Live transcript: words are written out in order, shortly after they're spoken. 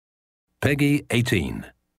Peggy 18.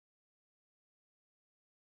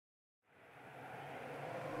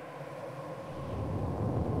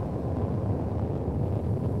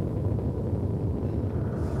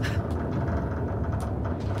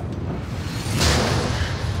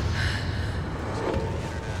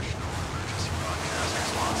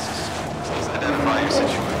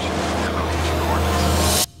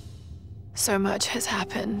 So much has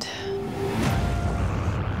happened.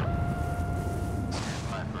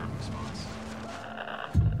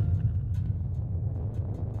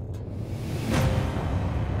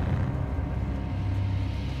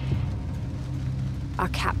 Our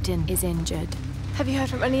captain is injured. Have you heard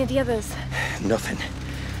from any of the others? Nothing.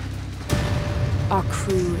 Our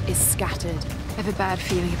crew is scattered. I have a bad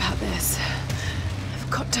feeling about this. I've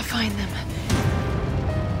got to find them.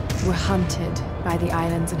 We're hunted by the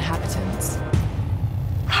island's inhabitants.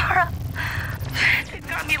 Lara, they've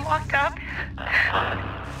got me locked up.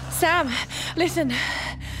 Sam, listen.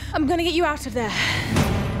 I'm gonna get you out of there.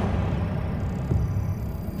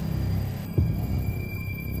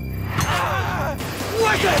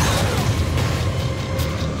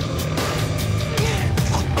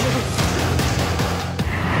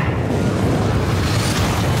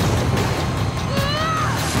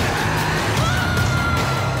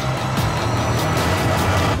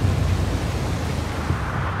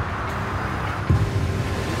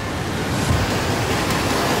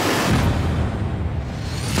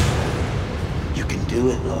 You can do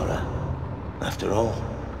it, Laura. After all,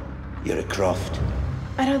 you're a Croft.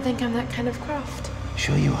 I don't think I'm that kind of Croft.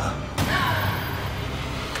 Sure you are.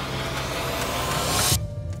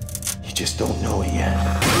 You just don't know it yet.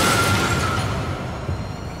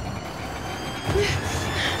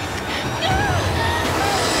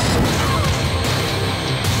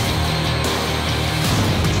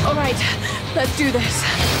 All right, let's do this.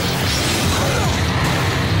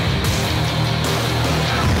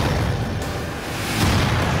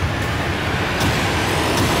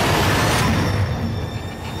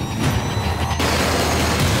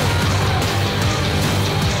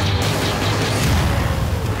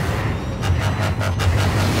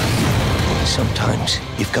 Sometimes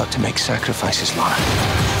you've got to make sacrifices, Laura.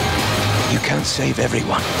 You can't save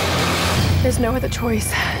everyone. There's no other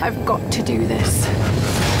choice. I've got to do this.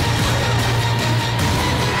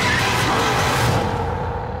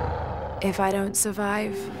 If I don't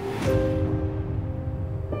survive,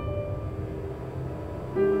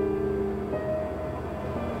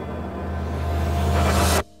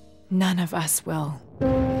 none of us will.